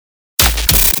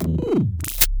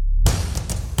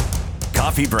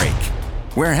Coffee Break,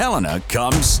 where Helena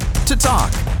comes to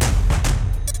talk.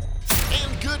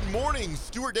 And good morning,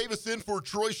 Stewart Davis in for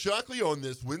Troy Shockley on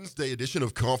this Wednesday edition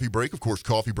of Coffee Break. Of course,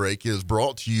 Coffee Break is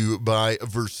brought to you by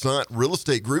Versant Real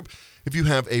Estate Group. If you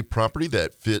have a property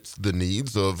that fits the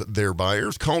needs of their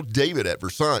buyers, call David at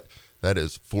Versant. That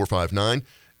is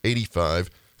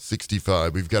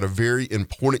 459-8565. We've got a very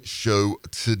important show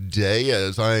today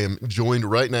as I am joined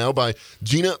right now by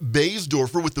Gina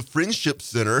Baysdorfer with the Friendship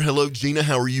Center. Hello, Gina.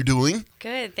 How are you doing?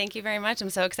 Good. Thank you very much.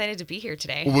 I'm so excited to be here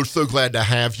today. Well, we're so glad to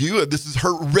have you. This is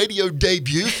her radio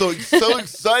debut, so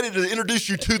excited to introduce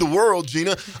you to the world,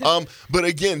 Gina. But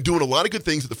again, doing a lot of good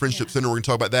things at the Friendship Center. We're going to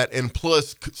talk about that. And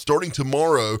plus, starting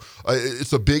tomorrow,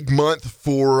 it's a big month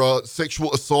for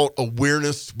sexual assault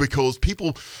awareness because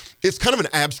people... It's kind of an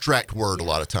abstract word a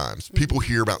lot of times. People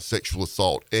hear about sexual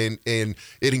assault, and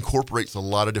it incorporates a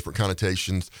lot of different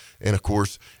connotations. And, of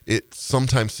course, it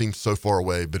sometimes seems so far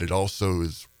away, but it also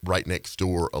is right next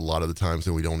door a lot of the times,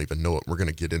 and we don't even know it. We're going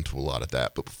to get into a lot of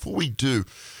that. But before we do,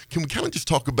 can we kind of just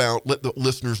talk about, let the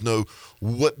listeners know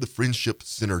what the Friendship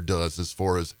Center does as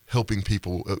far as helping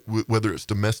people, whether it's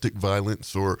domestic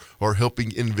violence or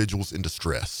helping individuals in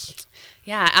distress?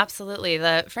 Yeah, absolutely.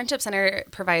 The Friendship Center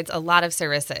provides a lot of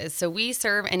services. So we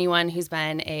serve anyone who's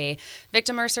been a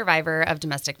victim or survivor of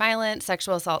domestic violence,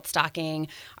 sexual assault, stalking.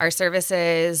 Our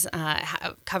services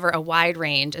cover a wide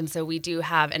range. And so we do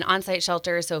have an on-site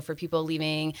shelter. So for people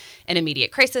leaving an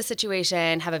immediate crisis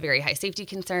situation, have a very high safety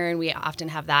concern, we often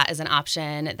have that as an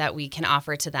option that we can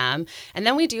offer to them. And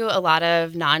then we do a lot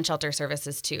of non-shelter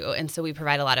services too. And so we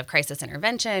provide a lot of crisis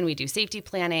intervention. We do safety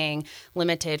planning,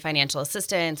 limited financial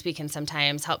assistance. We can sometimes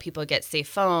help people get safe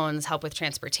phones, help with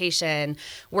transportation,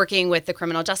 working with the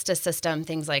criminal justice system,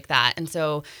 things like that. And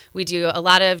so we do a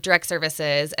lot of direct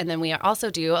services, and then we also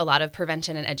do a lot of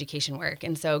prevention and education work.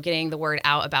 And so getting the word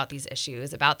out about these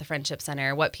issues, about the Friendship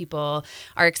Center, what people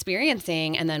are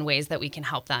experiencing, and then ways that we can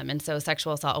help them. And so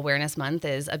Sexual Assault Awareness Month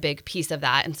is a big piece of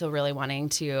that. And so really wanting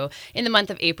to, in the month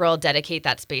of April, dedicate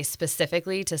that space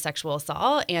specifically to sexual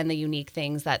assault and the unique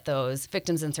things that those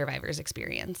victims and survivors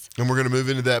experience. And we're going to move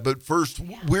into that. But first,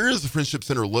 where is the Friendship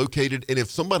Center located? And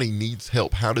if somebody needs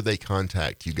help, how do they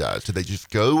contact you guys? Do they just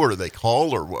go, or do they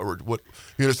call, or what?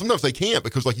 You know, sometimes they can't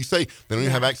because, like you say, they don't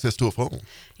even have access to a phone.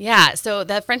 Yeah, so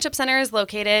the Friendship Center is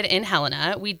located in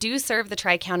Helena. We do serve the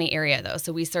Tri-County area, though.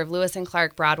 So we serve Lewis and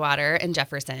Clark, Broadwater, and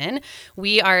Jefferson.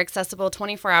 We are accessible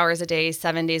 24 hours a day,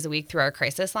 7 days a week through our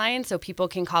crisis line. So people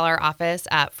can call our office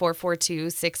at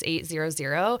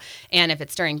 442-6800. And if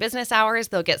it's during business hours,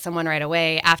 they'll get someone right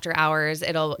away. After hours,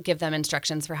 it'll give them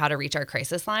instructions for how to reach our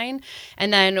crisis line.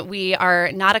 And then we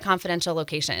are not a confidential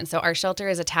location. So our shelter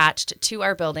is attached to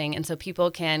our building. And so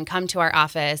people can come to our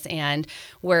office, and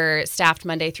we're staffed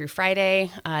Monday through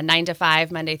Friday, 9 to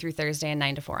 5, Monday through Thursday, and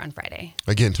 9 to 4 on Friday.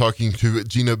 Again, talking to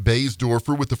Gina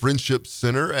Baysdorfer with the Friendship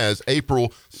Center as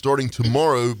April, starting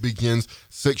tomorrow, begins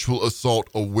Sexual Assault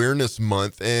Awareness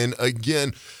Month. And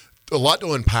again, a lot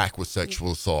to unpack with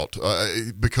sexual assault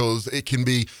because it can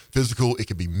be physical, it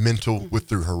can be mental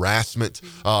through harassment.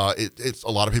 It's a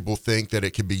lot of people think that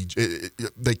it can be,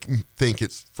 they think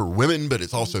it's for women, but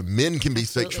it's also men can be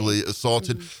sexually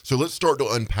assaulted. So let's start to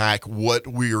unpack what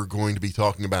we are going to be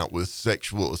talking about with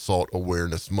Sexual Assault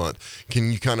Awareness Month.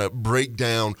 Can you kind of break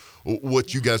down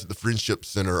what you guys at the Friendship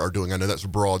Center are doing? I know that's a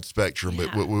broad spectrum,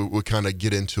 but we'll kind of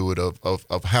get into it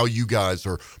of how you guys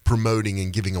are promoting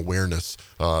and giving awareness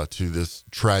to this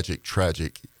tragic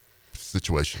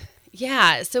situation.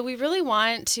 Yeah, so we really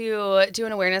want to do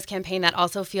an awareness campaign that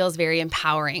also feels very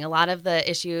empowering. A lot of the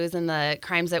issues and the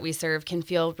crimes that we serve can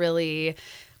feel really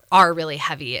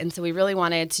heavy. And so we really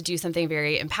wanted to do something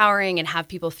very empowering and have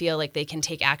people feel like they can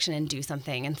take action and do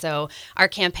something. And so our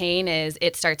campaign is,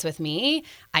 it starts with me.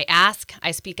 I ask,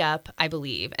 I speak up, I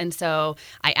believe. And so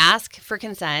I ask for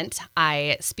consent.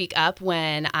 I speak up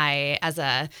when I, as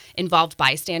a involved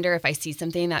bystander, if I see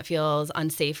something that feels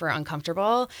unsafe or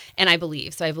uncomfortable, and I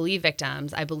believe. So I believe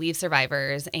victims, I believe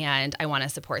survivors, and I want to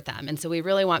support them. And so we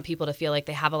really want people to feel like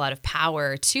they have a lot of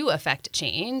power to affect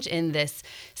change in this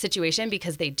situation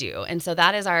because they do. And so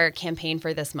that is our campaign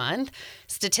for this month.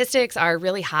 Statistics are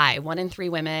really high. 1 in 3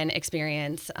 women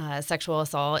experience sexual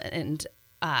assault, and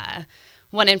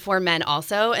 1 in 4 men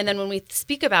also. And then when we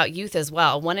speak about youth as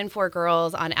well, 1 in 4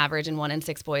 girls on average and 1 in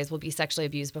 6 boys will be sexually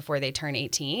abused before they turn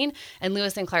 18. And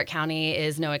Lewis and Clark County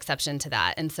is no exception to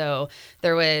that. And so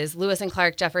there was Lewis and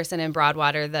Clark, Jefferson, and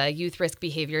Broadwater. The Youth Risk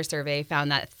Behavior Survey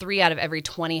found that 3 out of every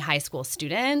 20 high school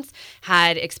students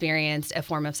had experienced a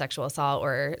form of sexual assault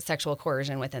or sexual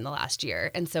coercion within the last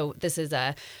year. And so this is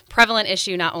a prevalent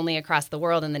issue not only across the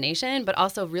world and the nation, but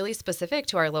also really specific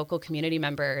to our local community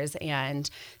members and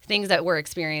things that we're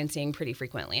experiencing pretty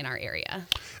frequently in our area.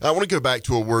 I want to go back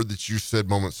to a word that you said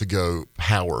moments ago,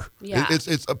 power. Yeah.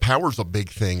 Power's a big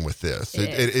thing with this.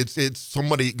 It's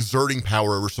somebody exerting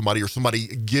power over somebody, or somebody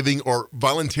giving, or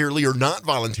voluntarily or not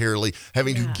voluntarily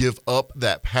having to give up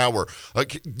that power.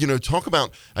 Talk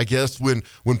about, I guess, when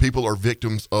people are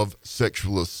victims of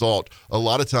sexual assault, a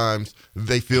lot of times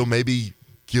they feel maybe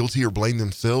guilty or blame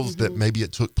themselves that maybe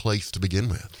it took place to begin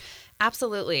with.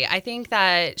 Absolutely. I think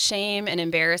that shame and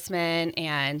embarrassment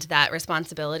and that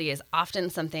responsibility is often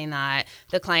something that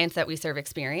the clients that we serve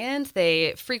experience.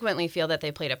 They frequently feel that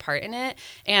they played a part in it.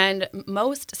 And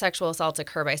most sexual assaults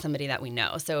occur by somebody that we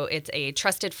know. So it's a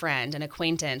trusted friend, an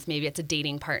acquaintance, maybe it's a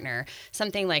dating partner,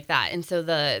 something like that. And so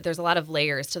there's a lot of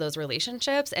layers to those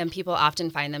relationships. And people often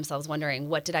find themselves wondering,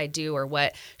 what did I do, or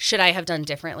what should I have done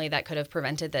differently that could have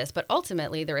prevented this? But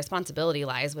ultimately, the responsibility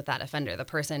lies with that offender, the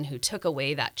person who took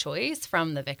away that choice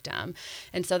from the victim.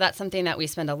 And so that's something that we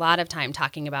spend a lot of time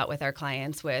talking about with our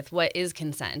clients, with what is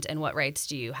consent and what rights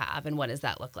do you have and what does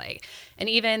that look like? And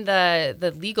even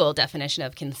the legal definition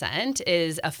of consent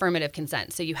is affirmative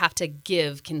consent. So you have to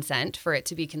give consent for it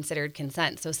to be considered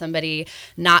consent. So somebody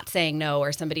not saying no,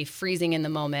 or somebody freezing in the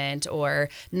moment, or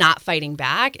not fighting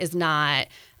back is not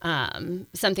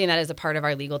something that is a part of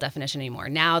our legal definition anymore.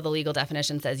 Now the legal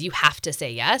definition says you have to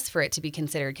say yes for it to be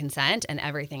considered consent, and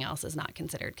everything else is not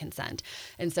considered consent.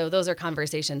 And so those are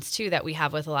conversations too that we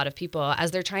have with a lot of people as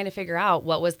they're trying to figure out,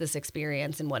 what was this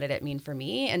experience and what did it mean for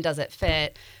me, and does it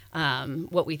fit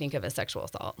what we think of as sexual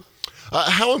assault.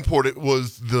 How important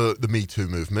was the Me Too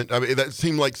movement? I mean, that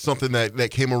seemed like something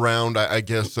that came around, I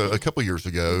guess, a couple years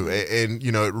ago, and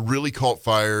it really caught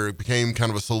fire. It became kind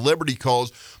of a celebrity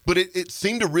cause, but it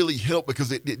seemed to really help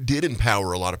because it did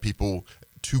empower a lot of people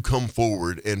to come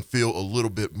forward and feel a little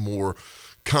bit more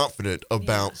confident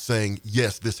about saying,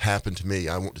 yes, this happened to me.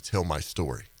 I want to tell my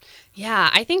story. Yeah,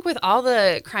 I think with all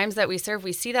the crimes that we serve,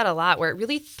 we see that a lot, where it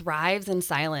really thrives in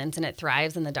silence and it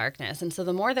thrives in the darkness. And so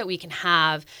the more that we can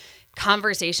have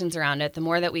conversations around it, the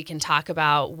more that we can talk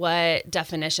about what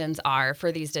definitions are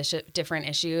for these different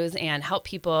issues and help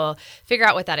people figure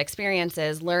out what that experience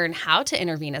is, learn how to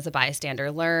intervene as a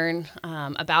bystander, learn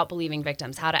about believing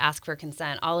victims, how to ask for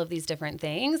consent, all of these different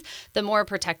things, the more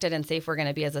protected and safe we're going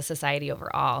to be as a society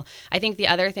overall. I think the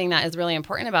other thing that is really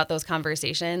important about those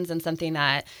conversations, and something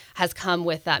that has come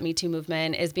with that Me Too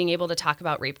movement, is being able to talk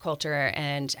about rape culture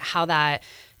and how that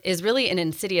is really an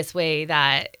insidious way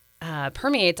that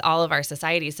permeates all of our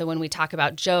society. So when we talk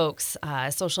about jokes,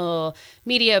 social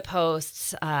media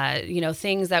posts,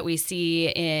 things that we see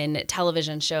in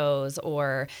television shows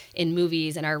or in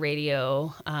movies and our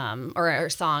radio or our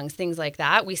songs, things like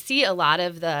that, we see a lot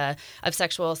of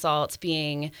sexual assaults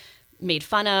being made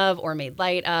fun of or made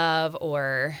light of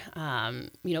or,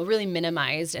 really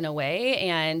minimized in a way.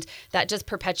 And that just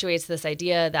perpetuates this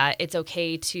idea that it's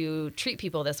okay to treat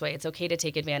people this way. It's okay to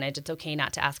take advantage. It's okay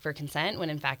not to ask for consent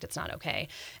when in fact it's not okay.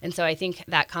 And so I think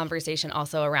that conversation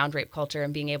also around rape culture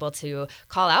and being able to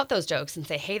call out those jokes and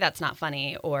say, hey, that's not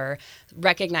funny, or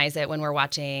recognize it when we're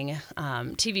watching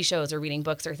TV shows or reading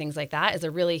books or things like that, is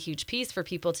a really huge piece for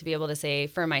people to be able to say,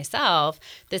 for myself,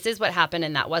 this is what happened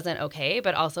and that wasn't okay,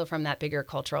 but also from that bigger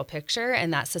cultural picture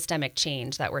and that systemic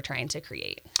change that we're trying to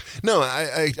create. No,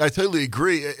 I totally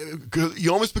agree.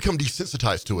 You almost become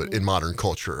desensitized to it in modern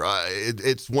culture.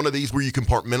 It's one of these where you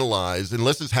compartmentalize,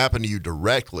 unless it's happened to you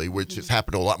directly, which has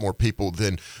happened to a lot more people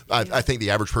than I think the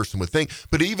average person would think.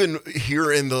 But even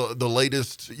here in the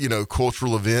latest,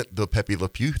 cultural event, the Pepe Le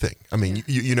Pew thing. I mean,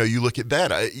 you look at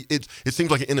that. It seems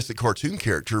like an innocent cartoon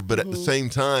character, but at the same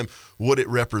time, what it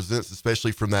represents,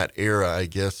 especially from that era, I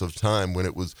guess, of time when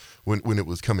it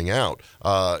was coming out,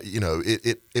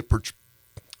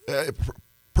 it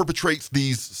perpetrates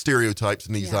these stereotypes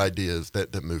and these ideas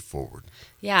that move forward.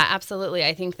 Yeah, absolutely.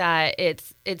 I think that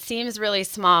it seems really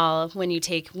small when you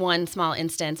take one small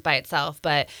instance by itself,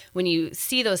 but when you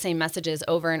see those same messages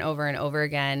over and over and over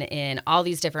again in all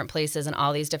these different places and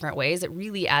all these different ways, it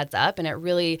really adds up, and it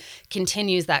really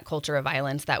continues that culture of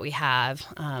violence that we have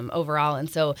overall. And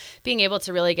so being able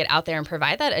to really get out there and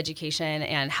provide that education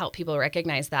and help people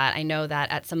recognize that. I know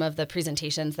that at some of the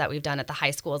presentations that we've done at the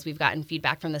high schools, we've gotten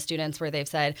feedback from the students where they've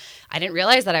said, I didn't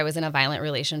realize that I was in a violent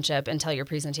relationship until your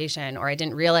presentation, or I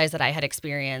didn't realize that I had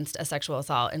experienced a sexual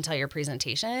assault until your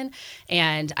presentation,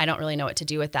 and I don't really know what to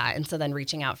do with that. And so then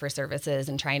reaching out for services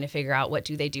and trying to figure out what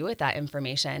do they do with that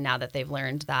information now that they've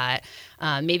learned that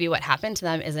maybe what happened to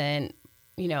them isn't,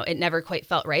 it never quite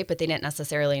felt right, but they didn't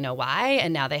necessarily know why.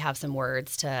 And now they have some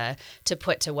words to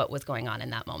put to what was going on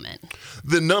in that moment.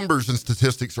 The numbers and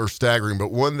statistics are staggering,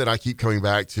 but one that I keep coming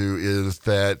back to is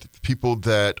that people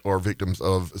that are victims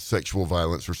of sexual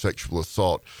violence or sexual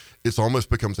assault, it almost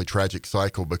becomes a tragic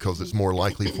cycle because it's more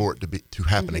likely for it to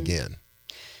happen again.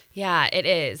 Yeah, it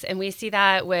is. And we see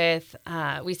that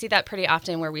pretty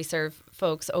often where we serve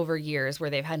folks over years where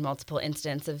they've had multiple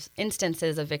instances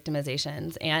of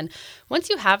victimizations. And once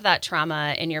you have that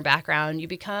trauma in your background, you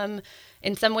become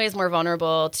in some ways more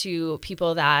vulnerable to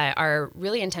people that are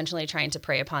really intentionally trying to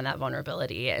prey upon that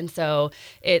vulnerability. And so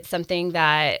it's something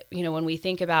that, when we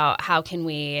think about how can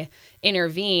we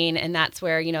intervene, and that's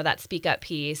where, that speak up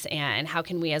piece, and how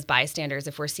can we as bystanders,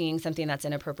 if we're seeing something that's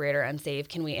inappropriate or unsafe,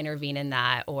 can we intervene in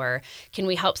that? Or can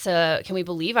we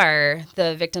believe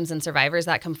the victims and survivors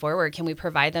that come forward? Can we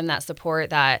provide them that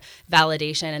support, that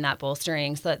validation, and that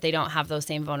bolstering so that they don't have those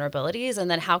same vulnerabilities?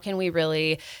 And then how can we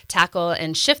really tackle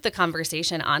and shift the conversation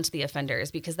onto the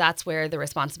offenders, because that's where the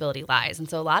responsibility lies. And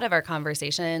so a lot of our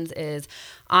conversations is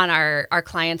on our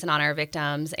clients and on our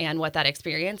victims and what that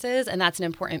experience is. And that's an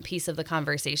important piece of the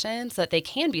conversation so that they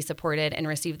can be supported and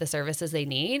receive the services they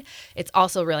need. It's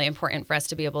also really important for us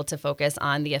to be able to focus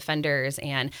on the offenders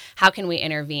and how can we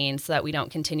intervene so that we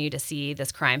don't continue to see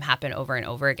this crime happen over and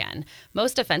over again.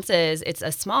 Most offenses, it's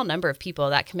a small number of people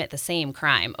that commit the same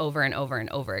crime over and over and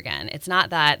over again. It's not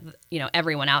that,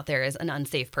 everyone out there is an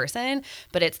unsafe person,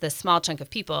 but it's this small chunk of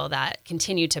people that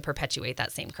continue to perpetuate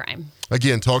that same crime.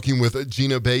 Again, talking with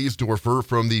Gina Baysdorfer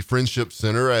from the Friendship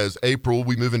Center as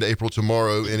we move into April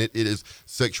tomorrow, and it is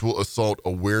Sexual Assault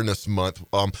Awareness Month.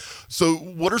 So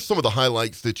what are some of the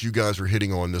highlights that you guys are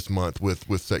hitting on this month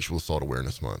with Sexual Assault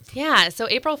Awareness Month? Yeah, so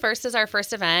April 1st is our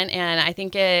first event, and I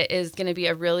think it is going to be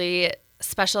a really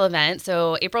special event.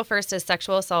 So April 1st is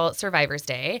Sexual Assault Survivors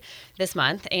Day this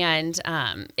month, and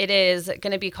it is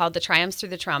going to be called the Triumphs Through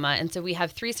the Trauma. And so we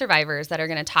have 3 survivors that are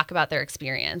going to talk about their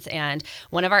experience, and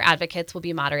one of our advocates will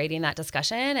be moderating that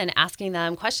discussion and asking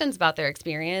them questions about their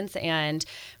experience and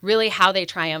really how they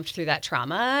triumphed through that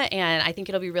trauma. And I think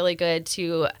it'll be really good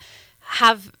to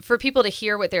have for people to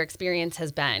hear what their experience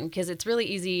has been, because it's really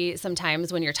easy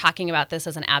sometimes when you're talking about this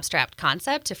as an abstract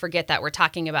concept to forget that we're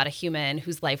talking about a human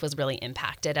whose life was really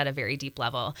impacted at a very deep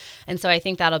level. And so I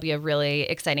think that'll be a really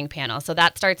exciting panel. So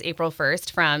that starts April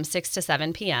 1st from 6 to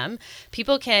 7 p.m.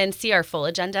 People can see our full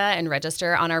agenda and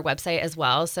register on our website as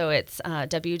well. So it's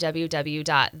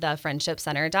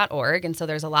www.thefriendshipcenter.org. And so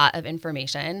there's a lot of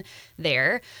information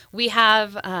there. We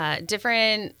have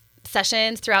different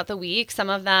sessions throughout the week.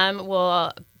 Some of them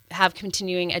will have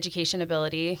continuing education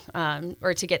ability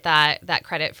or to get that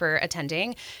credit for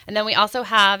attending. And then we also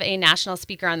have a national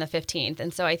speaker on the 15th.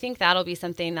 And so I think that'll be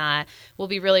something that will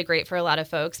be really great for a lot of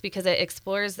folks because it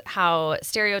explores how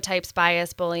stereotypes,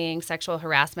 bias, bullying, sexual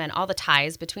harassment, all the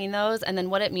ties between those, and then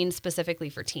what it means specifically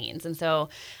for teens. And so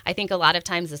I think a lot of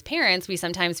times as parents, we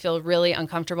sometimes feel really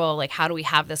uncomfortable, like how do we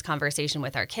have this conversation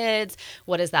with our kids?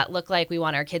 What does that look like? We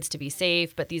want our kids to be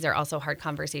safe, but these are also hard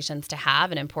conversations to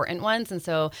have and important ones. And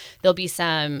so there'll be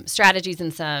some strategies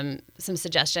and some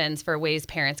suggestions for ways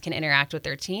parents can interact with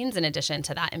their teens in addition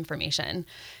to that information.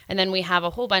 And then we have a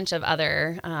whole bunch of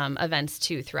other events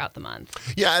too throughout the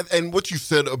month. Yeah, and what you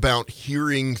said about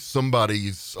hearing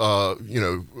somebody's,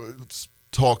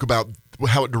 talk about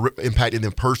how it impacted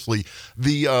them personally.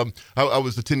 I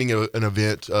was attending an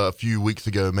event a few weeks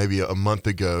ago, maybe a month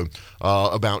ago,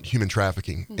 about human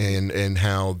trafficking and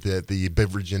how that the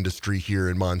beverage industry here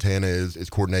in Montana is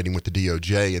coordinating with the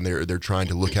DOJ, and they're trying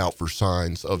to look out for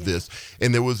signs of this.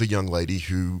 And there was a young lady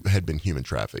who had been human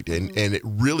trafficked, and it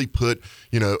really put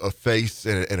a face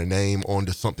and a name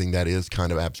onto something that is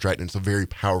kind of abstract, and it's a very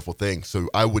powerful thing. So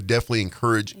I would definitely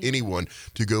encourage anyone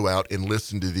to go out and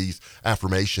listen to these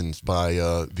affirmations by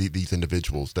by these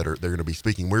individuals they're going to be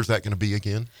speaking. Where's that going to be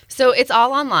again? So it's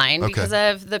all online Okay. because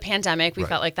of the pandemic. We Right.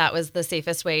 felt like that was the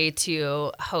safest way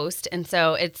to host. And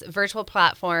so it's a virtual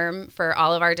platform for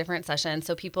all of our different sessions.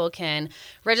 So people can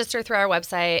register through our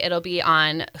website. It'll be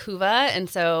on Whova. And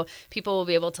so people will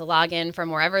be able to log in from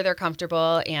wherever they're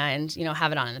comfortable and,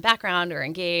 have it on in the background or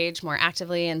engage more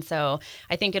actively. And so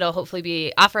I think it'll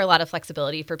hopefully offer a lot of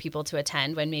flexibility for people to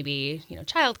attend when maybe,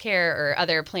 childcare or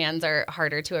other plans are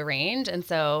harder to arrange. And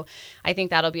so I think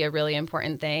that'll be a really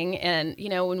important thing. And,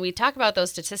 when we talk about those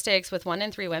statistics with 1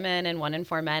 in 3 women and 1 in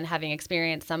 4 men having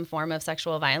experienced some form of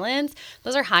sexual violence,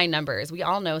 those are high numbers. We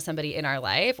all know somebody in our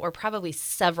life, or probably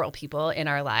several people in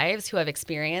our lives, who have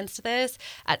experienced this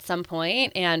at some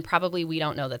point, and probably we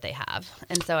don't know that they have.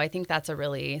 And so I think that's a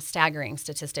really staggering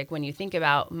statistic when you think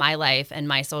about my life and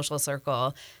my social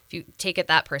circle. If you take it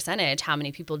that percentage, how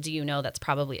many people do you know that's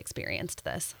probably experienced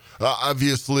this?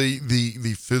 Obviously,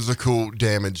 the physical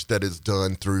damage that is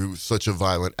done through such a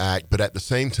violent act, but at the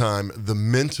same time, the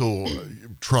mental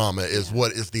trauma is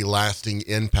what is the lasting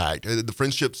impact. The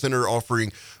Friendship Center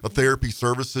offering therapy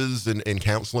services and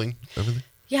counseling, everything?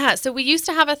 Yeah, so we used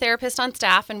to have a therapist on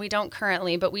staff, and we don't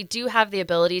currently, but we do have the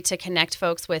ability to connect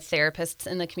folks with therapists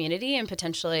in the community and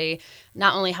potentially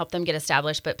not only help them get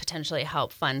established, but potentially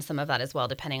help fund some of that as well,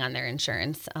 depending on their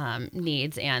insurance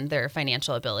needs and their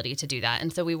financial ability to do that.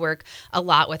 And so we work a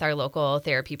lot with our local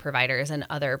therapy providers and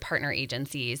other partner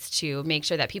agencies to make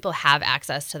sure that people have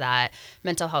access to that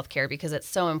mental health care, because it's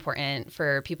so important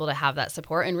for people to have that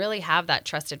support and really have that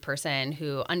trusted person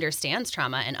who understands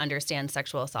trauma and understands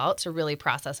sexual assault to really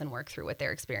process and work through what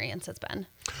their experience has been.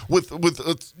 With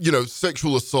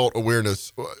sexual assault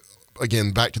awareness,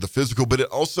 again, back to the physical, but it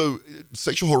also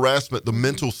sexual harassment, the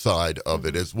mental side of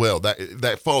it as well.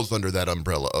 That falls under that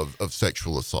umbrella of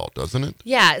sexual assault, doesn't it?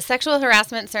 Yeah, sexual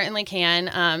harassment certainly can.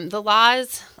 The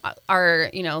laws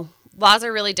are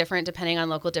really different depending on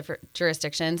local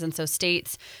jurisdictions, and so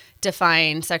states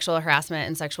define sexual harassment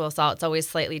and sexual assault. It's always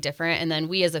slightly different, and then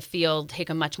we as a field take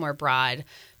a much more broad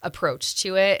approach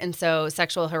to it. And so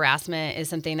sexual harassment is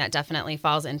something that definitely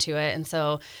falls into it. And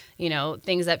so,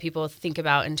 things that people think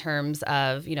about in terms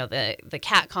of, the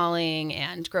catcalling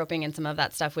and groping and some of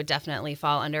that stuff would definitely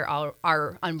fall under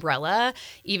our umbrella,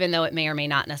 even though it may or may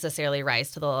not necessarily rise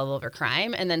to the level of a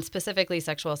crime. And then specifically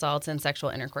sexual assaults and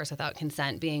sexual intercourse without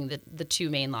consent being the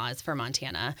 2 main laws for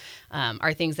Montana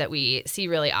are things that we see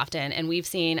really often. And we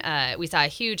saw a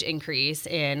huge increase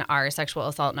in our sexual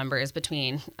assault numbers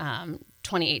between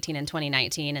 2018 and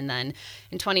 2019. And then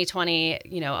in 2020,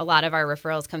 a lot of our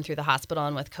referrals come through the hospital,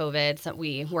 and with COVID, so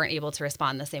we weren't able to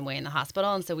respond the same way in the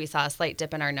hospital. And so we saw a slight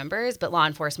dip in our numbers, but law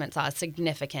enforcement saw a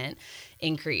significant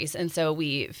increase. And so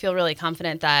we feel really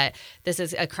confident that this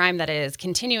is a crime that is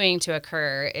continuing to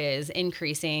occur, is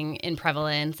increasing in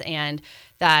prevalence, and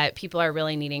that people are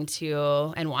really needing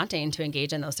to and wanting to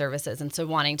engage in those services. And so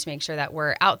wanting to make sure that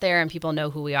we're out there and people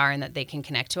know who we are and that they can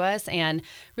connect to us, and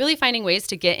really finding ways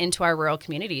to get into our rural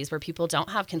communities where people don't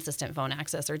have consistent phone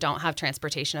access or don't have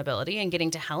transportation ability, and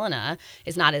getting to Helena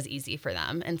is not as easy for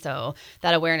them. And so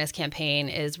that awareness campaign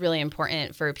is really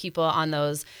important for people on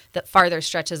the farther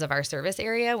stretches of our service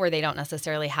area where they don't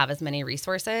necessarily have as many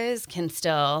resources, can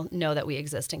still know that we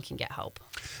exist and can get help.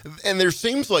 And there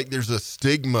seems like there's a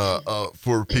stigma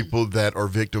for people that are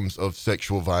victims of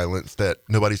sexual violence that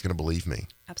nobody's going to believe me.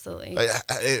 Absolutely.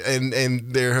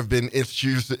 And there have been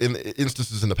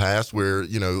instances in the past where,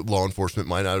 law enforcement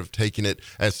might not have taken it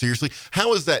as seriously.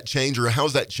 How has that changed, or how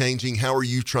is that changing? How are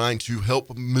you trying to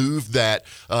help move that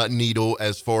needle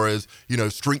as far as,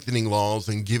 strengthening laws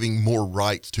and giving more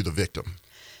rights to the victim?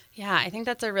 Yeah, I think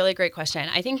that's a really great question.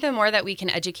 I think the more that we can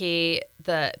educate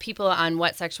the people on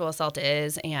what sexual assault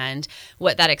is and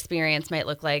what that experience might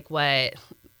look like,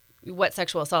 what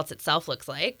sexual assault itself looks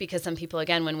like, because some people,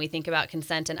 again, when we think about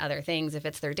consent and other things, if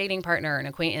it's their dating partner or an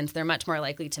acquaintance, they're much more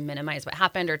likely to minimize what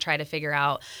happened or try to figure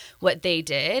out what they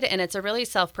did. And it's a really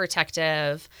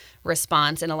self-protective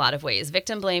response in a lot of ways.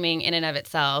 Victim blaming in and of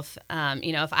itself,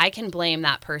 if I can blame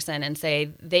that person and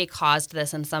say they caused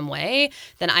this in some way,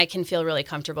 then I can feel really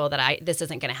comfortable that this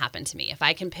isn't going to happen to me. If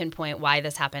I can pinpoint why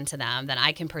this happened to them, then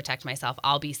I can protect myself,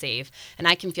 I'll be safe, and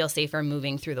I can feel safer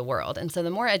moving through the world. And so the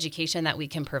more education that we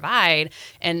can provide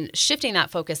and shifting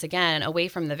that focus again away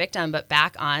from the victim, but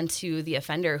back onto the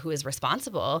offender who is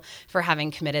responsible for having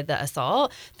committed the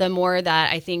assault, the more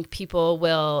that I think people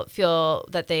will feel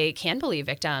that they can believe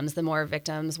victims, the more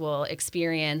victims will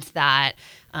experience that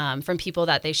from people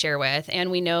that they share with.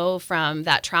 And we know from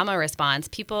that trauma response,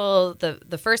 people,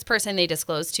 the first person they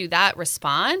disclose to, that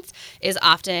response is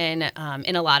often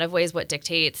in a lot of ways what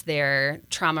dictates their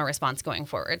trauma response going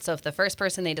forward. So if the first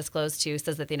person they disclose to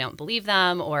says that they don't believe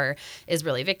them or is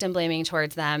really victim blaming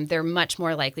towards them, they're much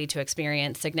more likely to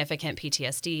experience significant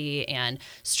PTSD and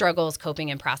struggles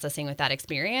coping and processing with that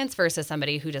experience versus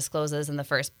somebody who discloses and the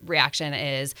first reaction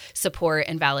is support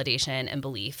and validation and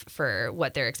belief for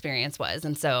what their experience was.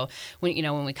 And so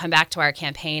when we come back to our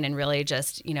campaign and really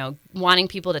just, wanting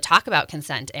people to talk about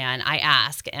consent, and I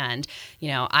ask, and,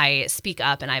 I speak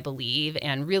up and I believe,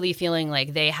 and really feeling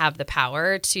like they have the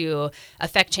power to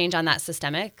affect change on that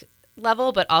systemic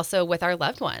level, but also with our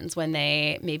loved ones when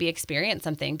they maybe experience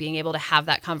something, being able to have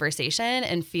that conversation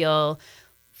and feel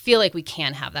like we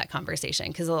can have that conversation,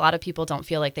 because a lot of people don't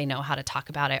feel like they know how to talk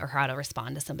about it or how to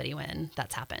respond to somebody when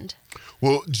that's happened.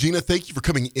 Well, Gina, thank you for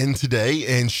coming in today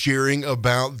and sharing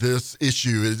about this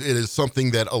issue. It is something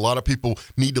that a lot of people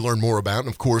need to learn more about. And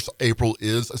of course, April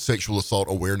is a Sexual Assault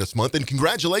Awareness Month. And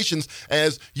congratulations,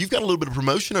 as you've got a little bit of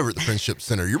promotion over at the Friendship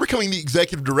Center. You're becoming the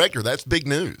executive director. That's big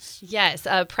news. Yes,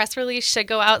 a press release should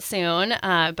go out soon.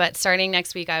 But starting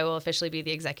next week, I will officially be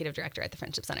the executive director at the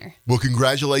Friendship Center. Well,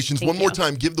 congratulations. Thank One more you.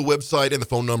 time, give the website and the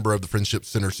phone number of the Friendship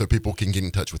Center so people can get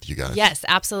in touch with you guys. Yes,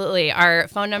 absolutely. Our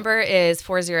phone number is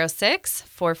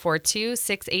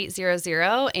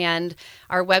 406-442-6800, and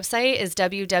our website is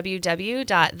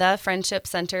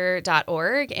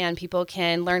www.thefriendshipcenter.org, and people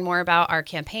can learn more about our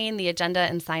campaign, the agenda,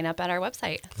 and sign up at our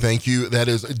website. Thank you. That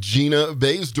is Gina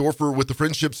Baysdorfer with the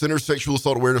Friendship Center. Sexual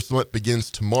Assault Awareness Month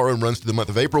begins tomorrow and runs through the month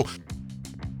of April.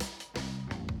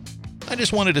 I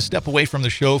just wanted to step away from the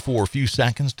show for a few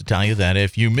seconds to tell you that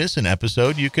if you miss an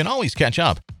episode, you can always catch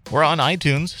up. We're on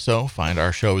iTunes, so find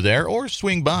our show there or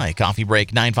swing by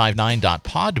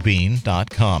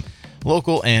coffeebreak959.podbean.com.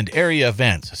 Local and area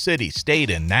events, city, state,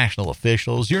 and national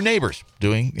officials, your neighbors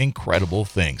doing incredible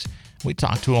things. We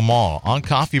talk to them all on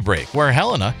Coffee Break, where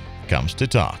Helena comes to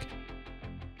talk.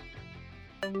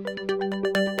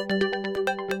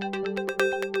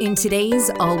 In today's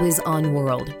always-on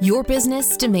world, your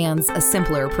business demands a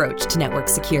simpler approach to network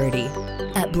security.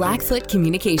 At Blackfoot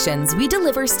Communications, we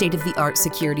deliver state-of-the-art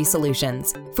security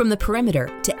solutions, from the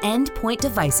perimeter to endpoint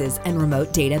devices and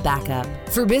remote data backup,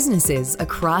 for businesses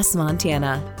across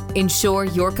Montana. Ensure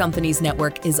your company's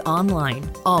network is online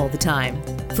all the time.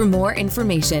 For more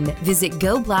information, visit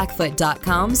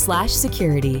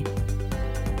goblackfoot.com/security.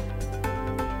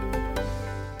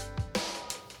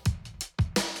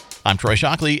 I'm Troy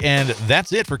Shockley, and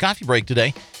that's it for Coffee Break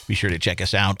today. Be sure to check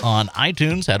us out on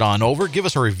iTunes. Head on over, give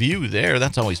us a review there.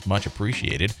 That's always much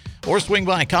appreciated. Or swing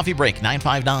by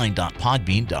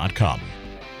coffeebreak959.podbean.com.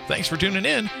 Thanks for tuning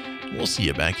in. We'll see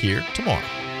you back here tomorrow.